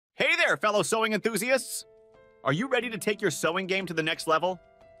there, fellow sewing enthusiasts! Are you ready to take your sewing game to the next level?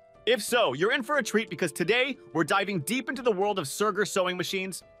 If so, you're in for a treat because today we're diving deep into the world of Serger sewing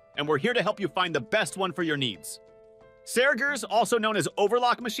machines, and we're here to help you find the best one for your needs. Sergers, also known as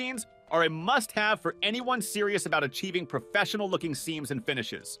overlock machines, are a must-have for anyone serious about achieving professional-looking seams and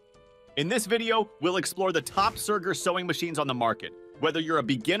finishes. In this video, we'll explore the top Serger sewing machines on the market, whether you're a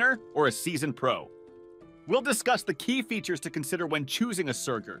beginner or a seasoned pro. We'll discuss the key features to consider when choosing a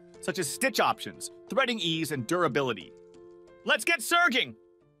serger, such as stitch options, threading ease, and durability. Let's get serging!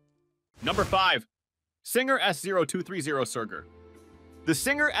 Number 5. Singer S0230 Serger. The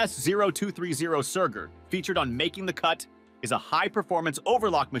Singer S0230 Serger, featured on Making the Cut, is a high-performance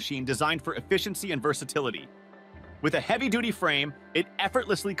overlock machine designed for efficiency and versatility. With a heavy-duty frame, it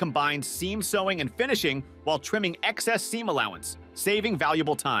effortlessly combines seam sewing and finishing while trimming excess seam allowance, saving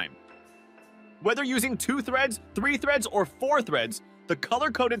valuable time. Whether using 2 threads, 3 threads, or 4 threads, the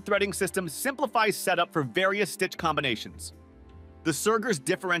color-coded threading system simplifies setup for various stitch combinations. The Serger's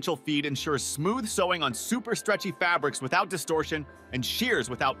differential feed ensures smooth sewing on super stretchy fabrics without distortion and shears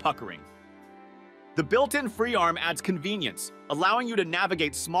without puckering. The built-in free arm adds convenience, allowing you to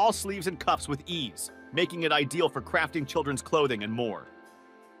navigate small sleeves and cuffs with ease, making it ideal for crafting children's clothing and more.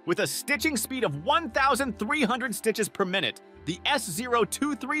 With a stitching speed of 1,300 stitches per minute, the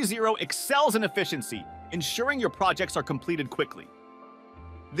S0230 excels in efficiency, ensuring your projects are completed quickly.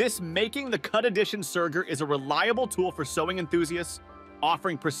 This Making the Cut Edition Serger is a reliable tool for sewing enthusiasts,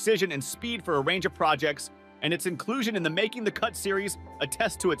 offering precision and speed for a range of projects, and its inclusion in the Making the Cut series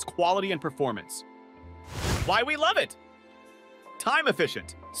attests to its quality and performance. Why we love it! Time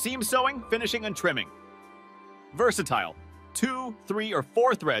efficient, seam sewing, finishing, and trimming. Versatile, 2, 3, or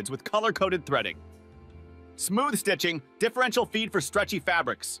 4 threads with color-coded threading. Smooth stitching, differential feed for stretchy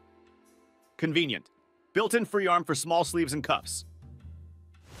fabrics. Convenient, built-in free arm for small sleeves and cuffs.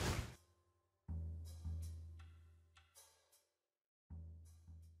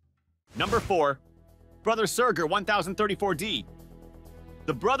 Number 4. Brother Serger 1034D.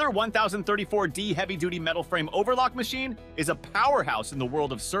 The Brother 1034D heavy-duty metal frame overlock machine is a powerhouse in the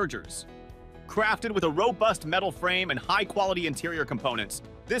world of sergers. Crafted with a robust metal frame and high-quality interior components,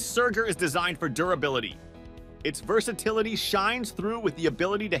 this serger is designed for durability. Its versatility shines through with the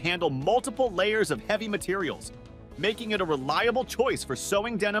ability to handle multiple layers of heavy materials, making it a reliable choice for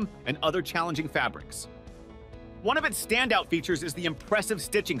sewing denim and other challenging fabrics. One of its standout features is the impressive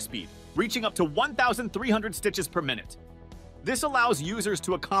stitching speed, reaching up to 1,300 stitches per minute. This allows users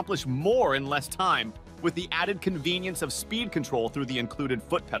to accomplish more in less time, with the added convenience of speed control through the included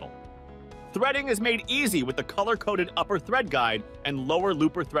foot pedal. Threading is made easy with the color-coded upper thread guide and lower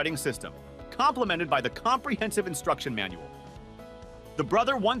looper threading system, complemented by the comprehensive instruction manual. The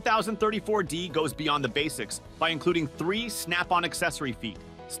Brother 1034D goes beyond the basics by including 3 snap-on accessory feet: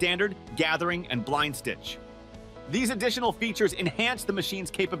 standard, gathering, and blind stitch. These additional features enhance the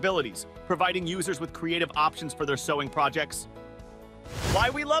machine's capabilities, providing users with creative options for their sewing projects. Why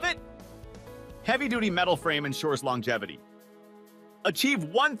we love it? Heavy-duty metal frame ensures longevity. Achieve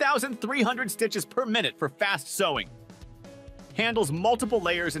 1,300 stitches per minute for fast sewing. Handles multiple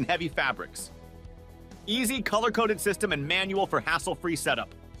layers and heavy fabrics. Easy color-coded system and manual for hassle-free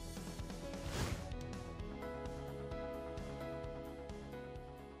setup.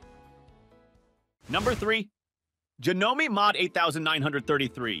 Number 3. Janome Mod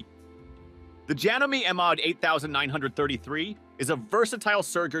 8933. The Janome Mod 8933 is a versatile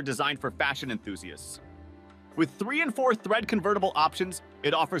serger designed for fashion enthusiasts. With 3 and 4 thread convertible options,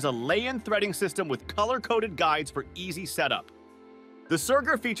 it offers a lay-in threading system with color-coded guides for easy setup. The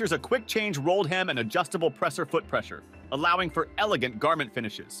serger features a quick change rolled hem and adjustable presser foot pressure, allowing for elegant garment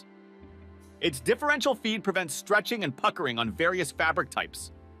finishes. Its differential feed prevents stretching and puckering on various fabric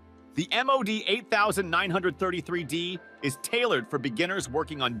types. The MOD 8933D is tailored for beginners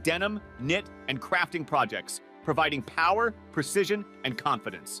working on denim, knit, and crafting projects, providing power, precision, and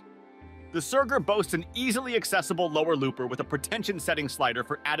confidence. The serger boasts an easily accessible lower looper with a pretension setting slider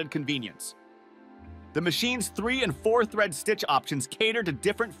for added convenience. The machine's 3 and 4 thread stitch options cater to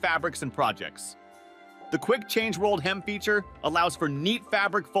different fabrics and projects. The quick change rolled hem feature allows for neat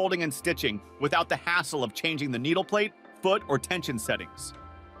fabric folding and stitching without the hassle of changing the needle plate, foot, or tension settings.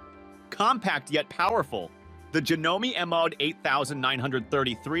 Compact yet powerful, the Janome Mod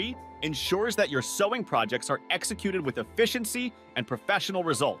 8933 ensures that your sewing projects are executed with efficiency and professional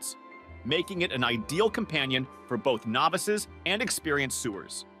results, making it an ideal companion for both novices and experienced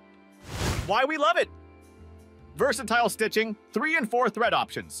sewers. Why we love it! Versatile stitching, 3 and 4 thread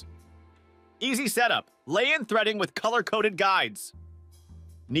options. Easy setup, lay-in threading with color-coded guides.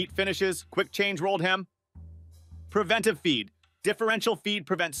 Neat finishes, quick change rolled hem. Preventive feed, Differential feed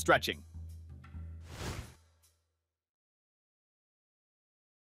prevents stretching.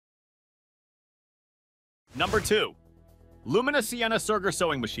 Number 2. Lumina Sienna Serger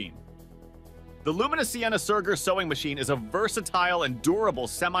Sewing Machine. The Lumina Sienna Serger Sewing Machine is a versatile and durable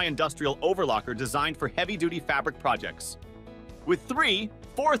semi-industrial overlocker designed for heavy-duty fabric projects. With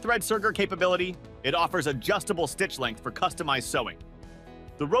 4-thread serger capability, it offers adjustable stitch length for customized sewing.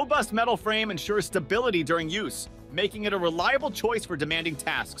 The robust metal frame ensures stability during use, making it a reliable choice for demanding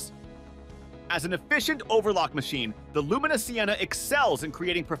tasks. As an efficient overlock machine, the Lumina Sienna excels in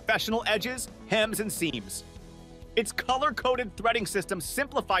creating professional edges, hems, and seams. Its color-coded threading system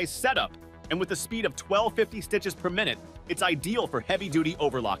simplifies setup, and with a speed of 1250 stitches per minute, it's ideal for heavy-duty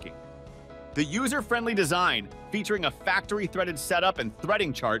overlocking. The user-friendly design, featuring a factory-threaded setup and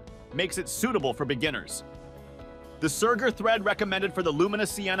threading chart, makes it suitable for beginners. The serger thread recommended for the Lumina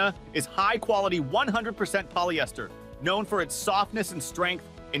Sienna is high-quality 100% polyester, known for its softness and strength,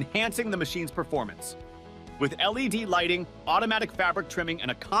 enhancing the machine's performance. With LED lighting, automatic fabric trimming,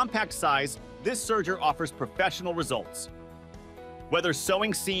 and a compact size, this serger offers professional results. Whether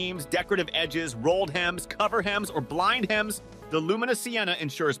sewing seams, decorative edges, rolled hems, cover hems, or blind hems, the Lumina Sienna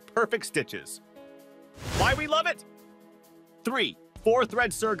ensures perfect stitches. Why we love it? 3.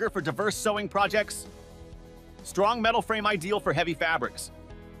 4-thread serger for diverse sewing projects. Strong metal frame ideal for heavy fabrics.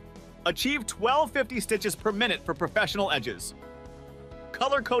 Achieve 1250 stitches per minute for professional edges.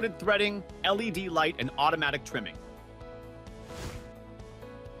 Color-coded threading, LED light, and automatic trimming.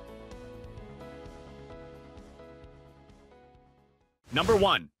 Number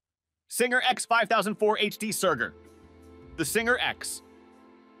 1. Singer X 5004 HD Serger. The Singer X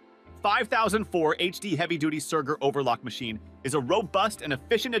 5004 HD heavy-duty serger overlock machine is a robust and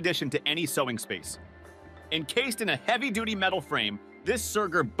efficient addition to any sewing space. Encased in a heavy-duty metal frame, this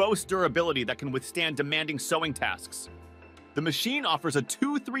serger boasts durability that can withstand demanding sewing tasks. The machine offers a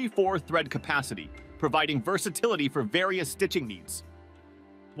 234 thread capacity, providing versatility for various stitching needs.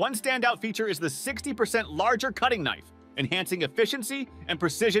 One standout feature is the 60% larger cutting knife, enhancing efficiency and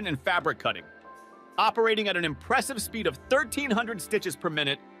precision in fabric cutting. Operating at an impressive speed of 1,300 stitches per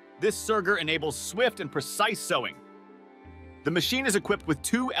minute, this serger enables swift and precise sewing. The machine is equipped with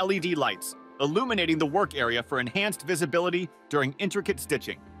 2 LED lights, illuminating the work area for enhanced visibility during intricate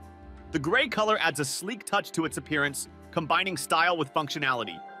stitching. The gray color adds a sleek touch to its appearance, combining style with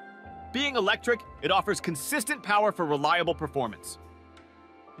functionality. Being electric, it offers consistent power for reliable performance.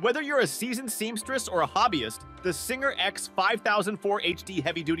 Whether you're a seasoned seamstress or a hobbyist, the Singer X 5004 HD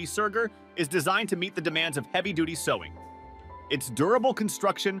heavy-duty serger is designed to meet the demands of heavy-duty sewing. Its durable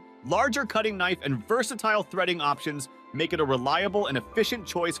construction, larger cutting knife, and versatile threading options make it a reliable and efficient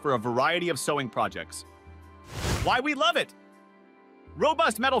choice for a variety of sewing projects. Why we love it!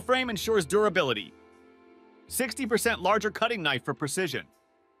 Robust metal frame ensures durability. 60% larger cutting knife for precision.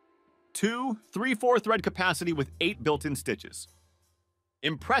 2 3/4 thread capacity with 8 built-in stitches.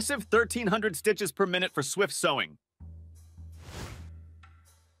 Impressive 1,300 stitches per minute for swift sewing.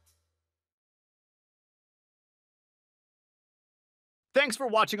 Thanks for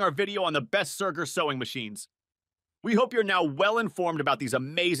watching our video on the best Serger sewing machines. We hope you're now well informed about these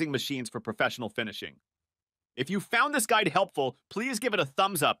amazing machines for professional finishing. If you found this guide helpful, please give it a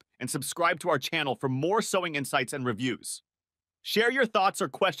thumbs up and subscribe to our channel for more sewing insights and reviews. Share your thoughts or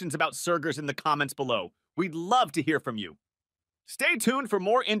questions about Sergers in the comments below. We'd love to hear from you. Stay tuned for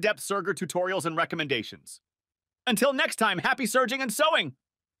more in-depth serger tutorials and recommendations. Until next time, happy serging and sewing!